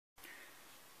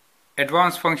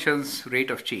Advanced functions rate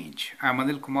of change. I'm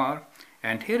Anil Kumar,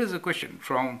 and here is a question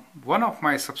from one of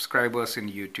my subscribers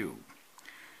in YouTube.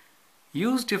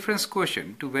 Use difference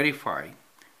quotient to verify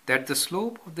that the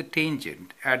slope of the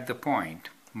tangent at the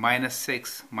point minus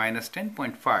 6 minus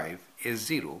 10.5 is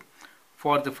 0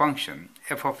 for the function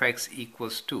f of x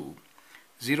equals to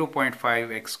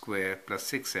 0.5x squared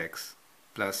plus 6x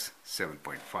plus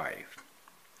 7.5.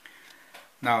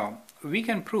 Now, we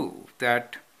can prove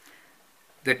that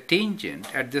the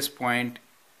tangent at this point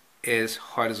is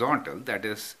horizontal, that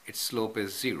is, its slope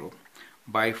is 0,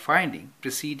 by finding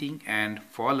preceding and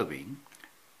following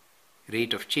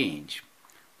rate of change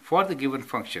for the given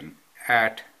function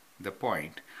at the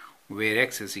point where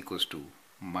x is equals to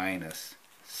minus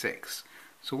 6.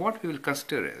 So what we will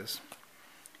consider is,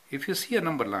 if you see a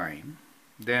number line,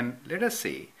 then let us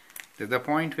say that the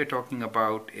point we're talking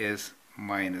about is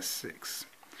minus 6.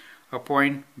 A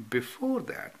point before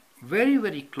that,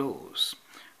 very close,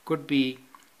 could be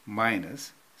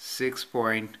minus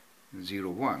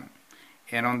 6.01,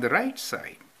 and on the right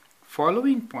side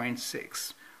following point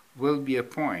 6 will be a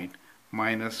point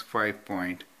minus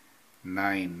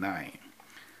 5.99.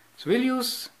 So we'll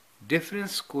use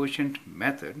difference quotient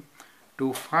method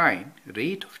to find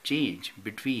rate of change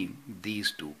between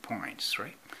these 2 points,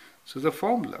 right? So the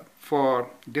formula for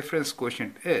difference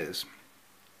quotient is,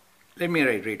 let me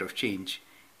write rate of change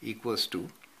equals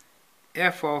to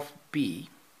f of b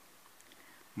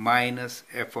minus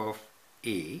f of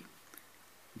a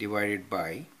divided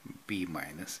by b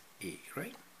minus a,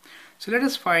 right? So let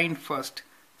us find first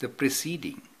the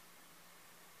preceding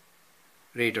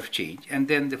rate of change and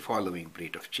then the following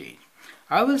rate of change.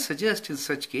 I will suggest in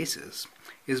such cases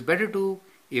it's better to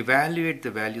evaluate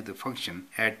the value of the function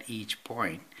at each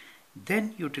point,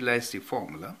 then utilize the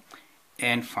formula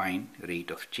and find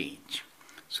rate of change.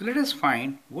 So let us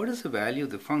find what is the value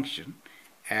of the function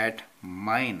at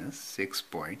minus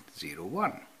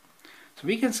 6.01. So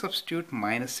we can substitute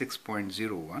minus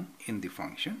 6.01 in the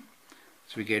function.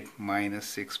 So we get minus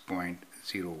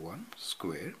 6.01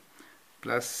 squared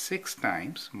plus 6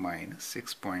 times minus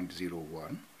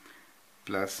 6.01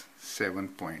 plus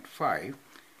 7.5,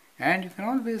 and you can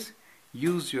always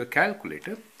use your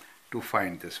calculator to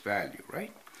find this value,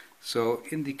 right? So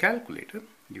in the calculator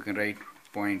you can write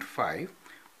 0.5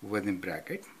 within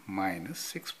bracket minus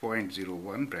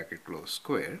 6.01 bracket close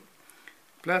square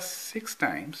plus 6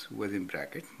 times within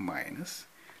bracket minus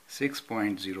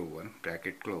 6.01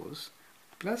 bracket close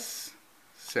plus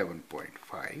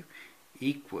 7.5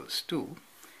 equals to,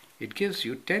 it gives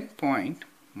you 10 point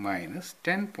minus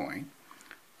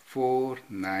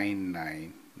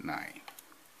 10.4999.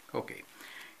 Okay,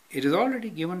 it is already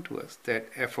given to us that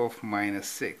f of minus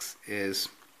 6 is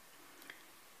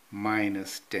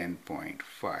minus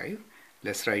 10.5.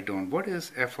 Let's write down what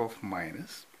is f of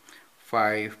minus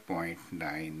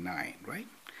 5.99, right?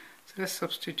 So let's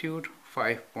substitute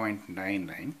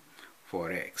 5.99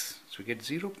 for x. So we get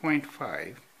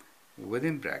 0.5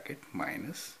 within bracket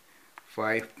minus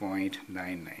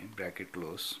 5.99 bracket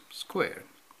close square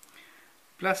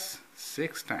plus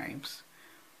 6 times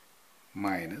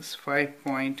minus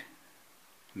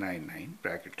 5.99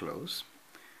 bracket close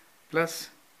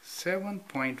plus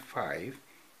 7.5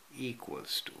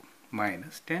 equals to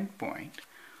minus 10 point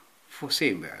for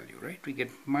same value, right? We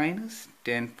get minus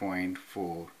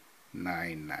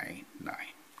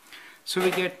 10.4999. So we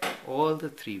get all the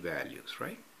 3 values,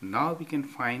 right? Now we can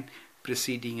find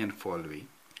preceding and following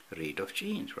rate of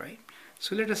change, right?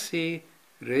 So let us say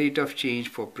rate of change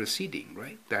for preceding,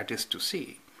 right? That is to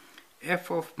say f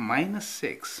of minus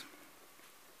 6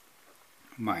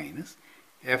 minus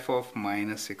f of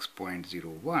minus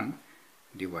 6.01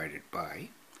 divided by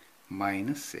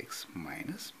minus 6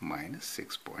 minus minus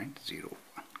 6.01,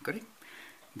 correct?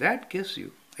 That gives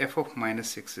you f of minus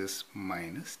 6 is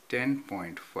minus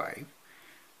 10.5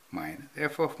 minus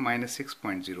f of minus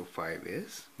 6.05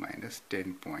 is minus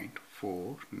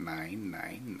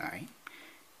 10.4999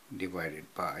 divided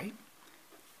by,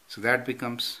 so that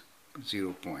becomes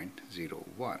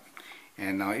 0.01.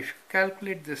 And now if you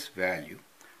calculate this value,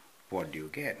 what do you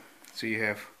get? So you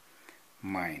have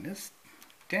minus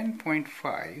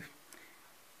 10.5,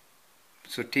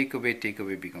 so take away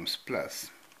becomes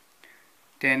plus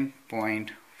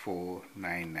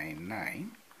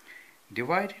 10.4999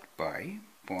 divided by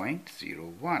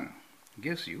 0.01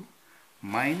 gives you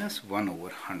minus 1 over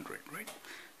 100, right?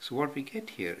 So what we get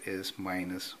here is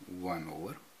minus 1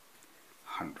 over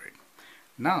 100.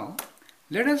 Now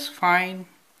let us find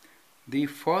the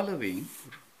following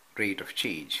rate of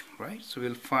change, right? So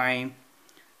we'll find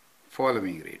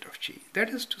following rate of change. That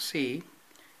is to say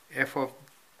f of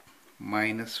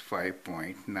minus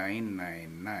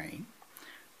 5.999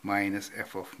 minus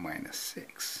f of minus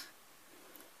 6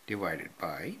 divided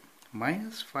by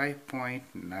minus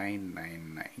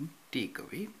 5.999 take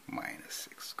away minus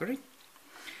 6, correct?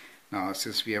 Now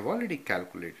since we have already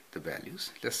calculated the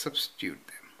values, let's substitute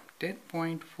them.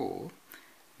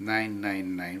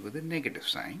 10.4999 with a negative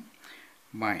sign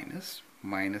minus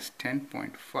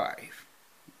 10.5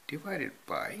 divided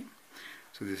by,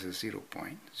 so this is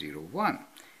 0.01,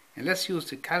 and let's use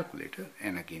the calculator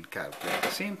and again calculate the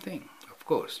same thing. Of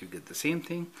course you get the same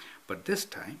thing, but this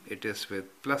time it is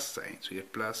with plus sign, so you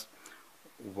get plus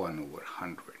 1 over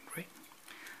 100, right?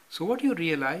 So what you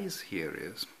realize here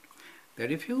is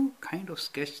that if you kind of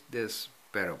sketch this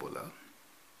parabola,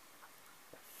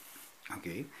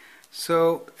 okay,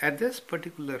 so at this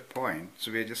particular point,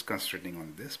 so we are just concentrating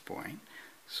on this point,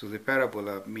 so the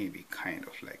parabola may be kind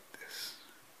of like this.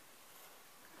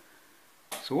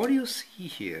 So what you see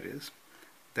here is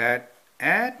that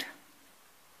at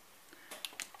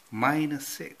minus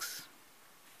 6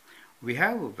 we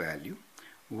have a value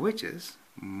which is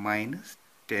minus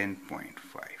 10.5,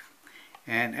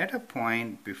 and at a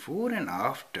point before and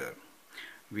after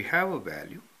we have a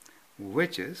value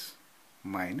which is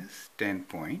minus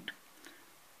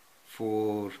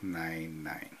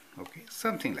 10.499, okay,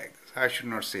 something like this. I should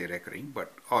not say recurring,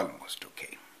 but almost,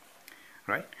 okay,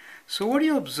 right? So what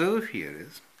you observe here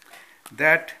is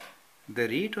that the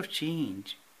rate of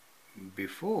change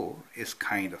before is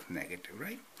kind of negative,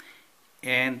 right?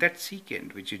 And that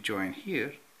secant which you join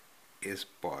here is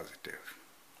positive,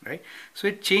 right? So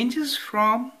it changes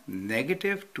from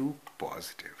negative to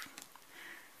positive.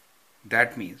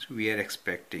 That means we are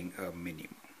expecting a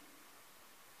minimum,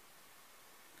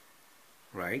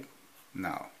 right?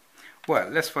 Now, well,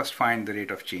 let's first find the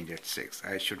rate of change at 6.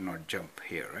 I should not jump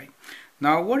here, right?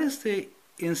 Now, what is the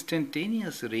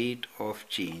instantaneous rate of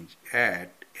change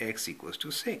at x equals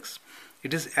to 6?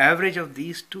 It is average of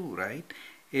these two, right?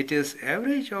 It is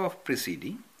average of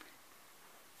preceding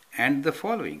and the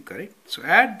following, correct? So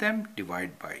add them,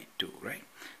 divide by 2, right?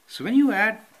 So when you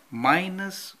add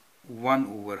minus 1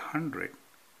 over 100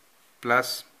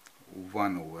 plus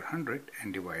 1 over 100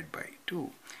 and divide by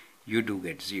 2, you do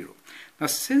get 0. Now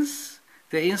since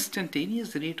the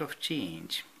instantaneous rate of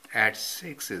change at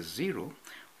 6 is 0,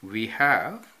 we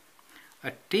have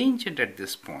a tangent at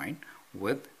this point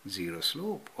with 0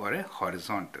 slope, or a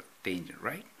horizontal tangent,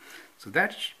 right? So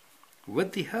that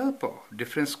with the help of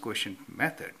difference quotient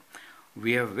method,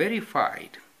 we have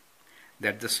verified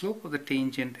that the slope of the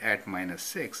tangent at minus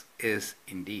 6 is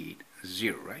indeed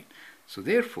 0, right? So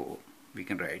therefore we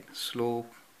can write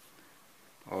slope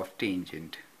of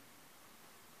tangent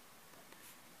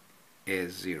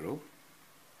is 0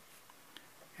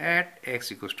 at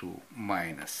x equals to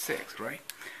minus 6, right?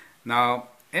 Now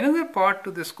another part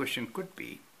to this question could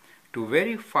be to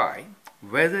verify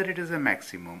whether it is a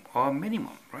maximum or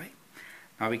minimum, right?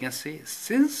 Now we can say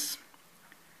since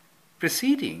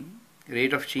preceding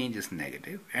rate of change is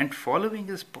negative and following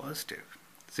is positive,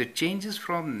 so it changes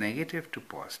from negative to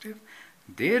positive,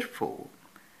 therefore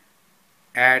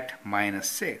at minus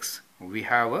 6 we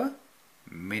have a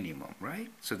minimum,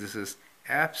 right? So this is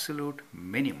absolute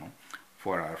minimum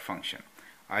for our function.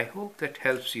 I hope that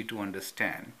helps you to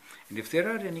understand, and if there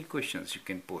are any questions you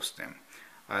can post them.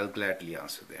 I'll gladly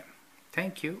answer them.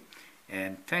 Thank you,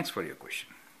 and thanks for your question.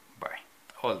 Bye.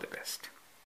 All the best.